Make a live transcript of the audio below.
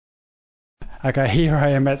Okay, here I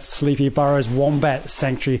am at Sleepy Burrows Wombat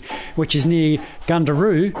Sanctuary, which is near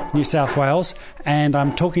Gundaroo, New South Wales, and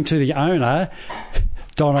I'm talking to the owner,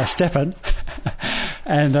 Donna Steppen.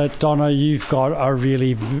 And Donna, you've got a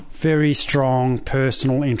really very strong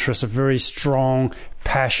personal interest, a very strong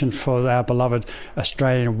passion for our beloved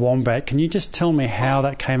Australian wombat. Can you just tell me how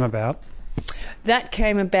that came about? That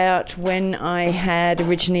came about when I had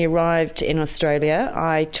originally arrived in Australia.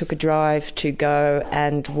 I took a drive to go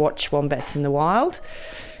and watch wombats in the wild,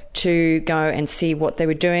 to go and see what they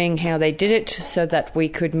were doing, how they did it, so that we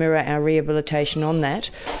could mirror our rehabilitation on that.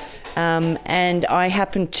 And I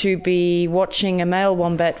happened to be watching a male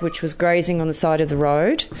wombat which was grazing on the side of the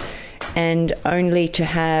road, and only to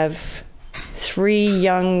have 3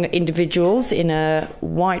 young individuals in a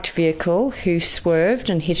white vehicle who swerved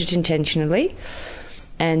and hit it intentionally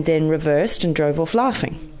and then reversed and drove off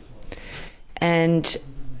laughing. And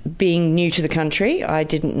being new to the country, I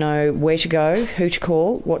didn't know where to go, who to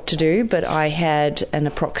call, what to do, but I had an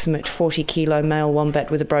approximate 40-kilo male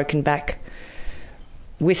wombat with a broken back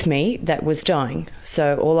with me that was dying.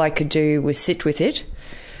 So all I could do was sit with it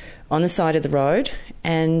on the side of the road,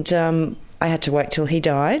 and I had to wait till he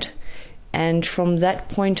died. And from that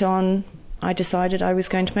point on, I decided I was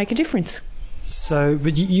going to make a difference. So,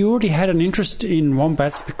 but you already had an interest in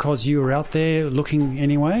wombats because you were out there looking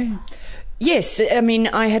anyway? Yes, I mean,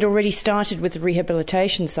 I had already started with the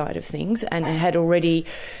rehabilitation side of things, and I had already...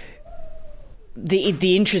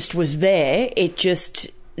 The interest was there. It just...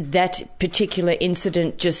 That particular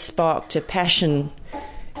incident just sparked a passion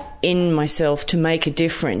in myself to make a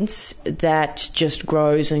difference that just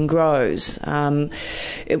grows and grows.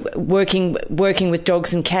 Working with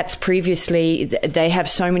dogs and cats previously, they have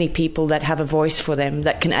so many people that have a voice for them,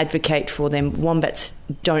 that can advocate for them. Wombats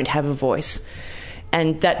don't have a voice.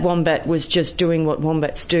 And that wombat was just doing what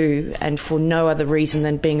wombats do, and for no other reason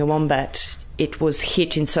than being a wombat. It was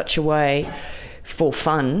hit in such a way for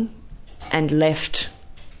fun and left.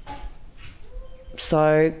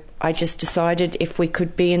 So I just decided if we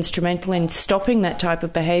could be instrumental in stopping that type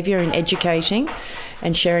of behaviour and educating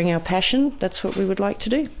and sharing our passion, that's what we would like to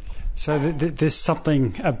do. So there's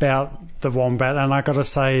something about the wombat, and I've got to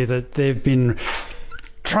say that they've been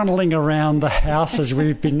trundling around the house as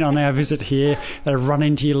we've been on our visit here. They run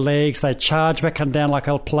into your legs, they charge back and down like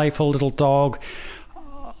a playful little dog.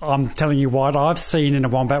 I'm telling you what I've seen in a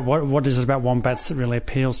wombat. What is it about wombats that really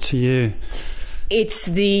appeals to you? It's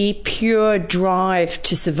the pure drive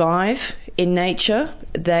to survive in nature.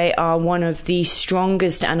 They are one of the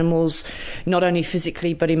strongest animals, not only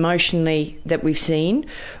physically but emotionally, that we've seen.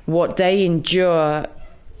 What they endure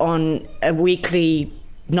on a weekly,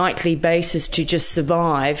 nightly basis to just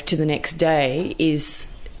survive to the next day is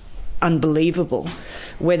unbelievable.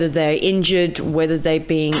 Whether they're injured, whether they're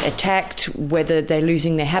being attacked, whether they're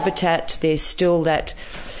losing their habitat, there's still that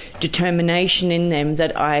determination in them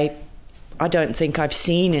that I don't think I've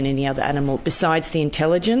seen in any other animal, besides the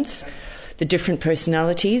intelligence, the different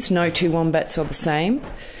personalities. No 2 wombats are the same.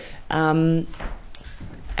 And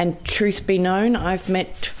truth be known, I've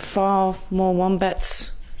met far more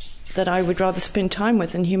wombats that I would rather spend time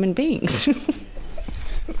with than human beings.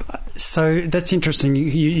 So that's interesting.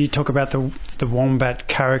 You talk about the wombat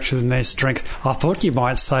character and their strength. I thought you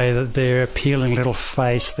might say that their appealing little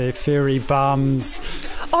face, their furry bums.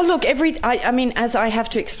 Oh, look, I mean, as I have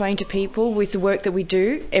to explain to people with the work that we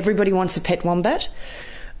do, everybody wants a pet wombat.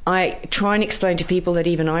 I try and explain to people that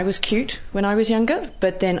even I was cute when I was younger,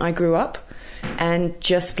 but then I grew up, and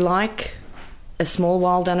just like a small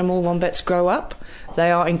wild animal, wombats grow up.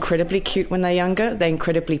 They are incredibly cute when they're younger. They're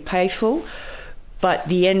incredibly playful. But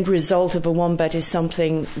the end result of a wombat is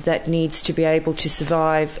something that needs to be able to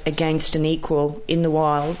survive against an equal in the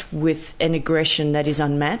wild with an aggression that is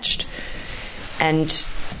unmatched. And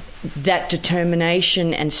that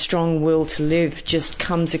determination and strong will to live just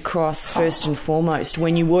comes across first and foremost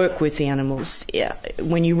when you work with the animals.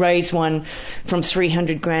 When you raise one from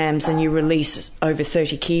 300 grams and you release over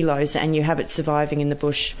 30 kilos and you have it surviving in the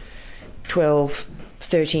bush 12,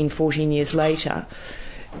 13, 14 years later,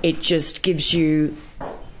 it just gives you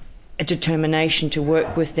a determination to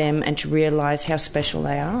work with them and to realise how special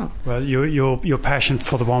they are. Well, your passion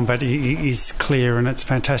for the wombat is clear, and it's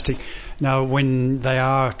fantastic. Now, when they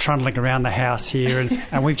are trundling around the house here,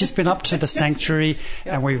 and we've just been up to the sanctuary,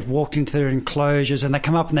 and we've walked into their enclosures, and they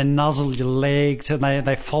come up and they nuzzle your legs, and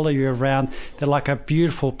they follow you around. They're like a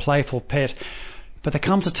beautiful, playful pet. But there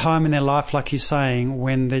comes a time in their life, like you're saying,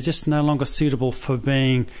 when they're just no longer suitable for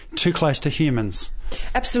being too close to humans.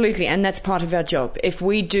 Absolutely, and that's part of our job. If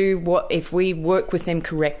we work with them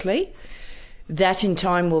correctly, that in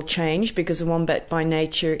time will change, because a wombat by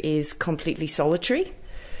nature is completely solitary.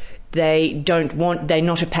 They're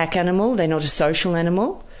not a pack animal, they're not a social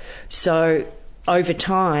animal. So over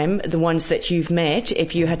time, the ones that you've met,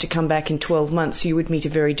 if you had to come back in 12 months, you would meet a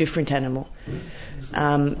very different animal.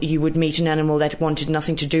 You would meet an animal that wanted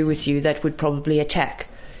nothing to do with you, that would probably attack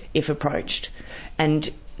if approached.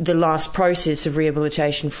 And the last process of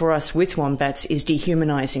rehabilitation for us with wombats is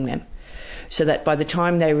dehumanising them, so that by the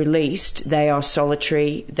time they're released, they are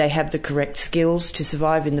solitary, they have the correct skills to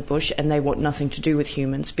survive in the bush, and they want nothing to do with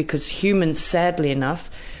humans, because humans, sadly enough,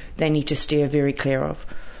 they need to steer very clear of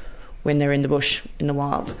when they're in the bush, in the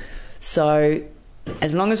wild. So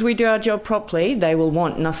as long as we do our job properly, they will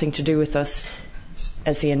want nothing to do with us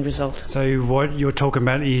as the end result. So what you're talking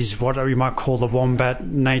about is what you might call the wombat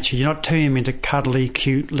nature. You're not turning them into cuddly,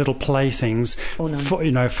 cute little playthings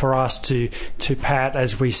for us to pat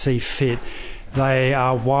as we see fit. They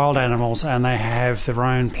are wild animals and they have their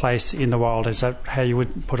own place in the wild. Is that how you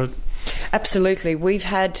would put it? Absolutely.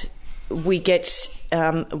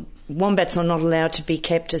 Wombats are not allowed to be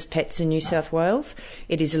kept as pets in New South Wales.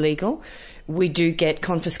 It is illegal. We do get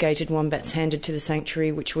confiscated wombats handed to the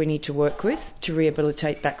sanctuary, which we need to work with to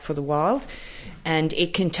rehabilitate back for the wild. And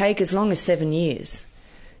it can take as long as 7 years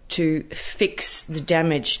to fix the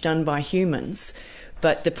damage done by humans.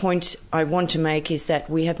 But the point I want to make is that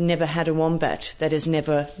we have never had a wombat that has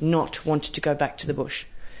never not wanted to go back to the bush.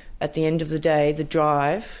 At the end of the day, the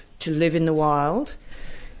drive to live in the wild,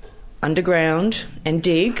 underground, and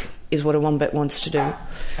dig is what a wombat wants to do.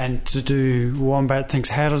 And to do wombat things,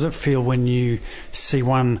 how does it feel when you see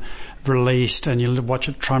one released and you watch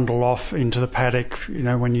it trundle off into the paddock,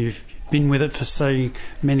 when you've been with it for so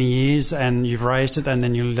many years and you've raised it and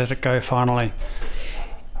then you let it go finally?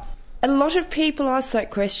 A lot of people ask that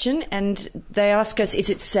question, and they ask us, is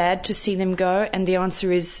it sad to see them go? And the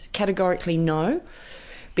answer is categorically no.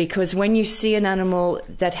 Because when you see an animal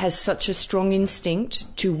that has such a strong instinct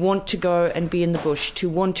to want to go and be in the bush, to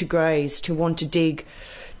want to graze, to want to dig,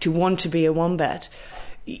 to want to be a wombat,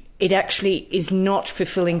 it actually is not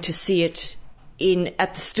fulfilling to see it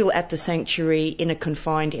still at the sanctuary in a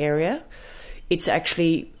confined area. It's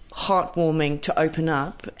actually heartwarming to open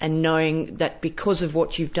up and knowing that because of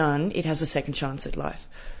what you've done, it has a second chance at life.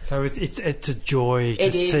 So it's a joy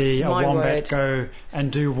to see a wombat go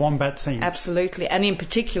and do wombat things. Absolutely. And in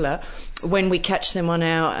particular, when we catch them on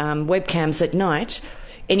our webcams at night,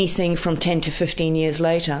 anything from 10 to 15 years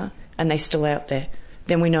later, and they're still out there,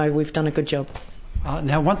 then we know we've done a good job.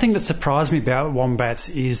 Now, one thing that surprised me about wombats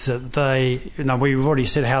is that we've already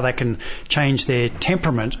said how they can change their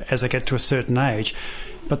temperament as they get to a certain age.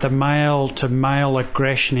 But the male-to-male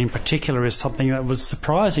aggression in particular is something that was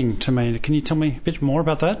surprising to me. Can you tell me a bit more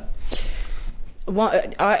about that?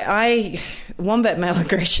 Wombat male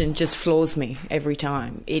aggression just floors me every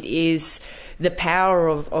time. It is the power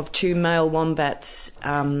of two male wombats,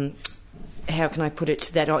 how can I put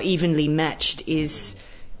it, that are evenly matched. It's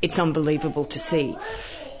unbelievable to see.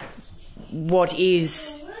 What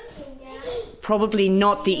is probably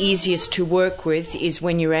not the easiest to work with is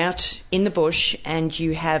when you're out in the bush and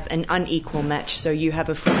you have an unequal match. So you have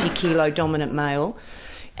a 40-kilo dominant male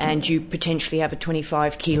and you potentially have a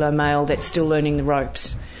 25-kilo male that's still learning the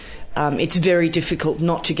ropes. It's very difficult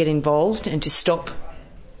not to get involved and to stop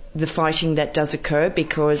the fighting that does occur,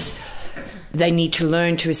 because they need to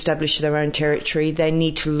learn to establish their own territory. They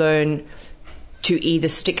need to learn to either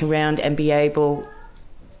stick around and be able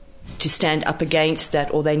to stand up against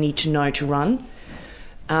that, or they need to know to run.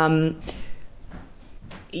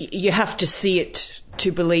 You have to see it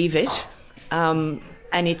to believe it, and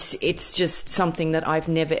it's just something that I've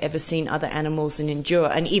never ever seen other animals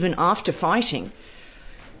endure. And even after fighting,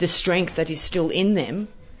 the strength that is still in them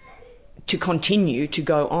to continue to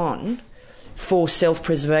go on for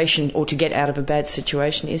self-preservation or to get out of a bad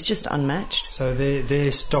situation is just unmatched. So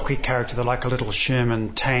their stocky character, they're like a little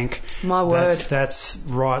Sherman tank. My word. That's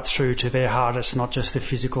right through to their heart. It's not just their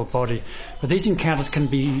physical body. But these encounters can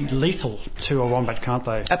be lethal to a wombat, can't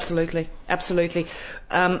they? Absolutely, absolutely.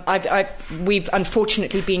 We've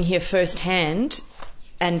unfortunately been here firsthand,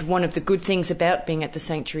 and one of the good things about being at the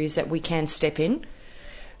sanctuary is that we can step in.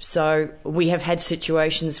 So we have had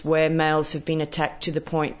situations where males have been attacked to the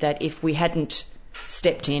point that if we hadn't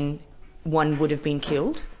stepped in, one would have been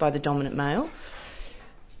killed by the dominant male.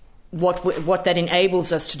 What that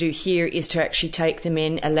enables us to do here is to actually take them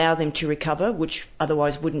in, allow them to recover, which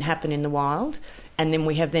otherwise wouldn't happen in the wild, and then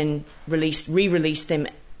we have then re-released them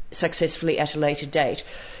successfully at a later date.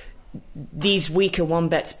 These weaker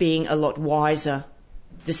wombats being a lot wiser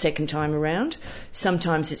the second time around.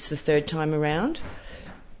 Sometimes it's the third time around.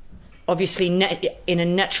 Obviously, in a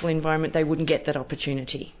natural environment, they wouldn't get that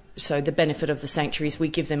opportunity. So the benefit of the sanctuary is we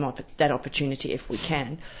give them that opportunity if we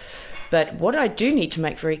can. But what I do need to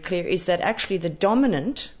make very clear is that actually the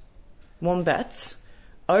dominant wombats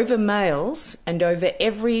over males and over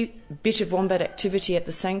every bit of wombat activity at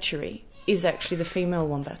the sanctuary is actually the female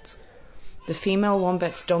wombats. The female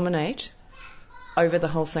wombats dominate over the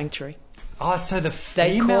whole sanctuary. Oh, so the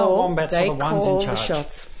female wombats are the ones in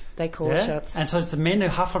charge. They call the shots. And so it's the men who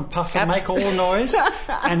huff and puff and make all the noise,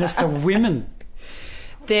 and it's the women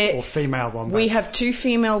or female wombats. We have 2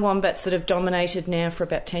 female wombats that have dominated now for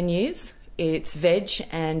about 10 years. It's Veg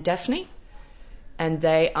and Daphne, and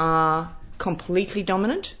they are completely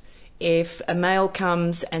dominant. If a male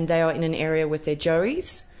comes and they are in an area with their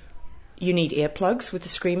joeys, you need earplugs with the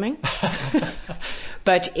screaming.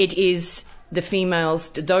 But it is the females,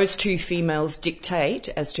 those 2 females dictate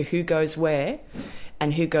as to who goes where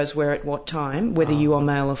and who goes where at what time, whether you are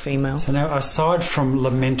male or female. So now, aside from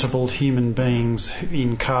lamentable human beings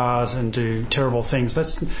in cars and do terrible things,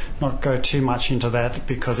 let's not go too much into that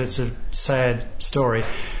because it's a sad story.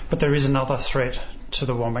 But there is another threat to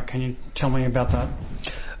the wombat. Can you tell me about that?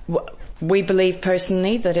 We believe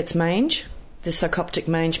personally that it's mange, the sarcoptic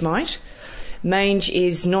mange mite. Mange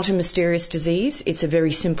is not a mysterious disease. It's a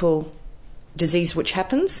very simple disease which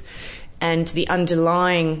happens, and the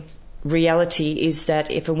underlying reality is that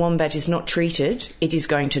if a wombat is not treated, it is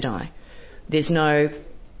going to die. There's no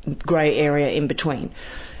grey area in between.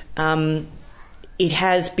 It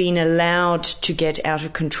has been allowed to get out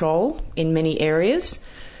of control in many areas,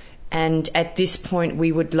 and at this point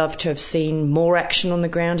we would love to have seen more action on the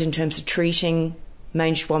ground in terms of treating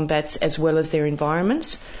manged wombats as well as their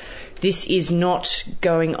environments. This is not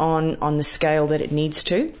going on the scale that it needs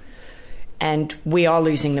to, and we are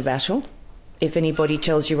losing the battle. If anybody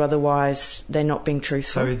tells you otherwise, they're not being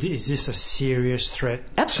truthful. So is this a serious threat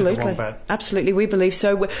Absolutely. to the wombat? Absolutely, we believe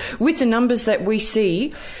so. With the numbers that we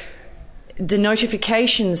see, the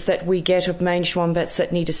notifications that we get of manged wombats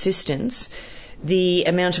that need assistance, the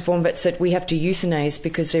amount of wombats that we have to euthanize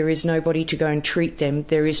because there is nobody to go and treat them,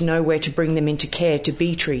 there is nowhere to bring them into care to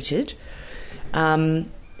be treated,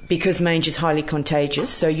 because mange is highly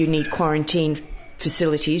contagious, so you need quarantine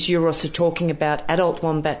facilities. You're also talking about adult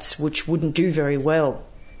wombats which wouldn't do very well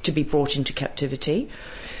to be brought into captivity,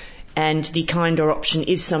 and the kinder option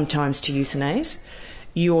is sometimes to euthanize.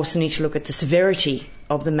 You also need to look at the severity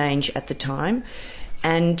of the mange at the time,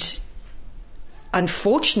 and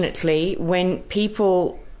unfortunately when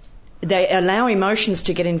people they allow emotions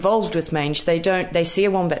to get involved with mange, they see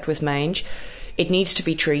a wombat with mange, it needs to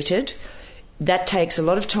be treated. That takes a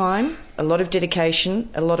lot of time, a lot of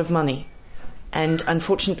dedication, a lot of money. And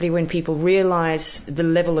unfortunately, when people realise the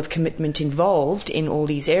level of commitment involved in all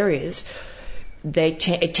these areas,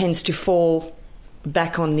 it tends to fall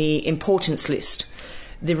back on the importance list.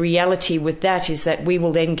 The reality with that is that we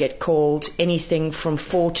will then get called anything from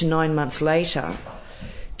 4 to 9 months later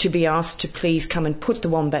to be asked to please come and put the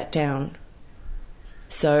wombat down.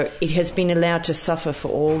 So it has been allowed to suffer for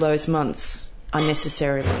all those months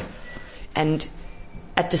unnecessarily. And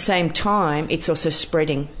at the same time, it's also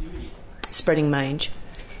spreading mange.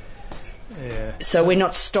 Yeah. So we're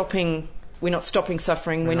not stopping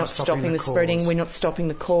suffering, we're not stopping the spreading, we're not stopping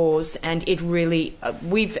the cause, and it really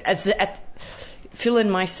Phil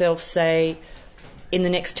and myself say in the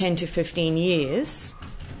next 10 to 15 years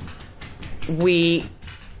we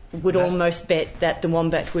would almost bet that the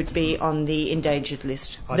wombat would be on the endangered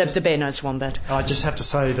list, the bare-nosed wombat. I just have to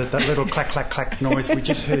say that little clack, clack, clack noise we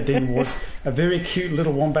just heard then was a very cute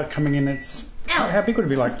little wombat coming in. How big would it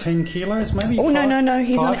be, like 10 kilos maybe? Oh, no.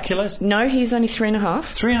 He's 5 kilos? No, he's only 3.5.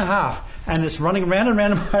 3.5. And it's running round and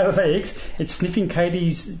round my legs. It's sniffing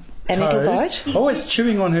Katie's and toes. it'll bite. Oh, it's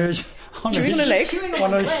chewing on her legs. On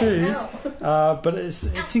her shoes. But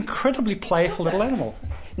it's incredibly playful little animal.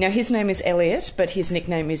 Now, his name is Elliot, but his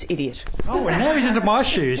nickname is Idiot. Oh, and now he's into my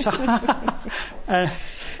shoes. So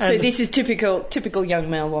this is typical young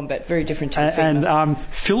male wombat, very different to the female. And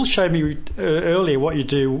Phil showed me earlier what you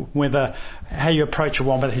do how you approach a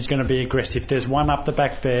wombat who's going to be aggressive. There's one up the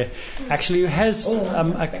back there, actually, who has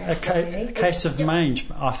a case of mange,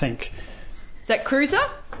 I think. Is that Cruiser?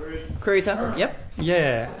 Cruiser, yep.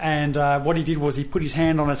 Yeah, and what he did was he put his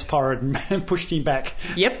hand on its forehead and pushed him back.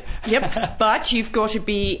 Yep. But you've got to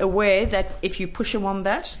be aware that if you push a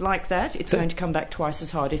wombat like that, it's going to come back twice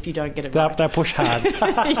as hard if you don't get it right. They push hard.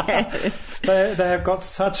 Yes. They have got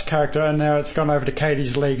such character, and now it's gone over to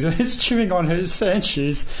Katie's legs, and it's chewing on her sand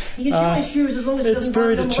shoes. You can chew my shoes as long as it doesn't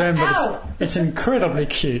very bother them. determined. It's incredibly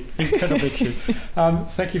cute. Incredibly cute.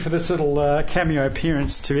 Thank you for this little cameo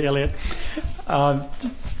appearance to Elliot.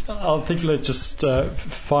 I think let's just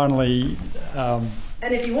finally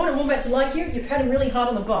And if you want a wombat to like you, you pat him really hard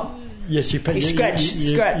on the bum. Yes, you pat, You scratch.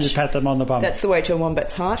 you pat them on the bum. That's the way to a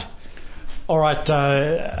wombat's heart. All right,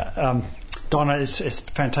 Donna, it's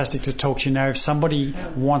fantastic to talk to you now. If somebody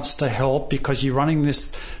wants to help, because you're running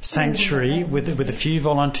this sanctuary with a few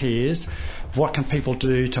volunteers, what can people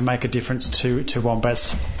do to make a difference to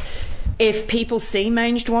wombats? If people see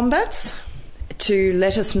manged wombats, to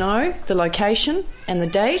let us know the location and the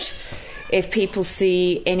date. If people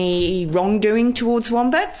see any wrongdoing towards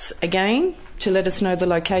wombats, again, to let us know the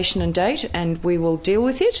location and date, and we will deal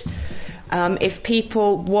with it.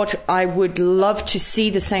 What I would love to see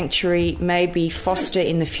the sanctuary maybe foster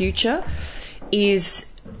in the future is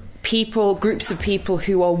groups of people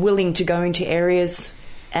who are willing to go into areas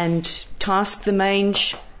and task the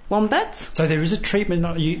mange wombats. So there is a treatment.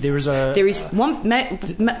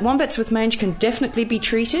 Wombats with mange can definitely be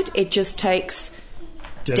treated. It just takes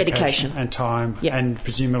dedication and time, yep. And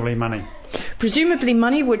presumably money. Presumably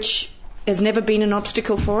money, which has never been an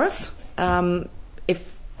obstacle for us.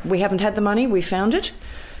 If we haven't had the money, we found it.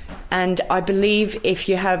 And I believe if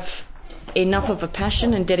you have enough of a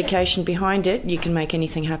passion and dedication behind it, you can make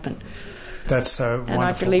anything happen. That's wonderful. And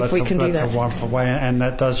I believe we can do that. That's a wonderful way, and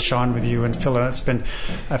that does shine with you and Phil. And it's been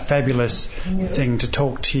a fabulous thing to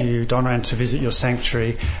talk to you, Donna, and to visit your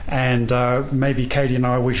sanctuary. And maybe Katie and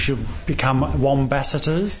I, we should become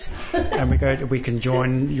wombassadors, and we can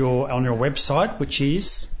join on your website, which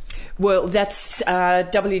is. Well, that's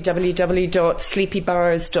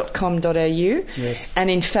www.sleepyburrows.com.au. Yes. And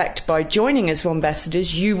in fact, by joining as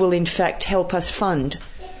wombassadors, you will in fact help us fund.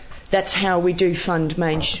 That's how we do fund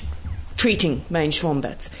treating mange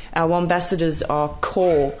wombats. Our wombassadors are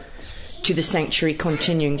core to the sanctuary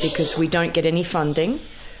continuing, because we don't get any funding.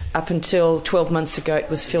 Up until 12 months ago, it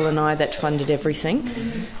was Phil and I that funded everything.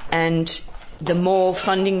 And the more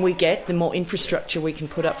funding we get, the more infrastructure we can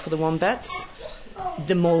put up for the wombats,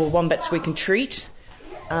 the more wombats we can treat,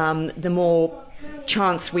 the more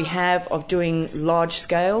chance we have of doing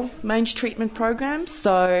large-scale mange treatment programs.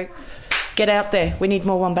 So get out there. We need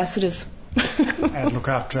more wombassadors. And look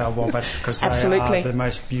after our wombats, because they Absolutely. are the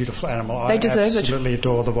most beautiful animal. They deserve it. I absolutely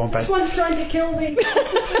adore the wombats. This one's trying to kill me.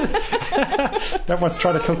 That one's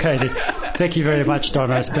trying to kill Katie. Thank you very much,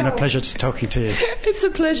 Donna. It's been a pleasure talking to you. It's a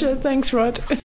pleasure. Thanks, Rod.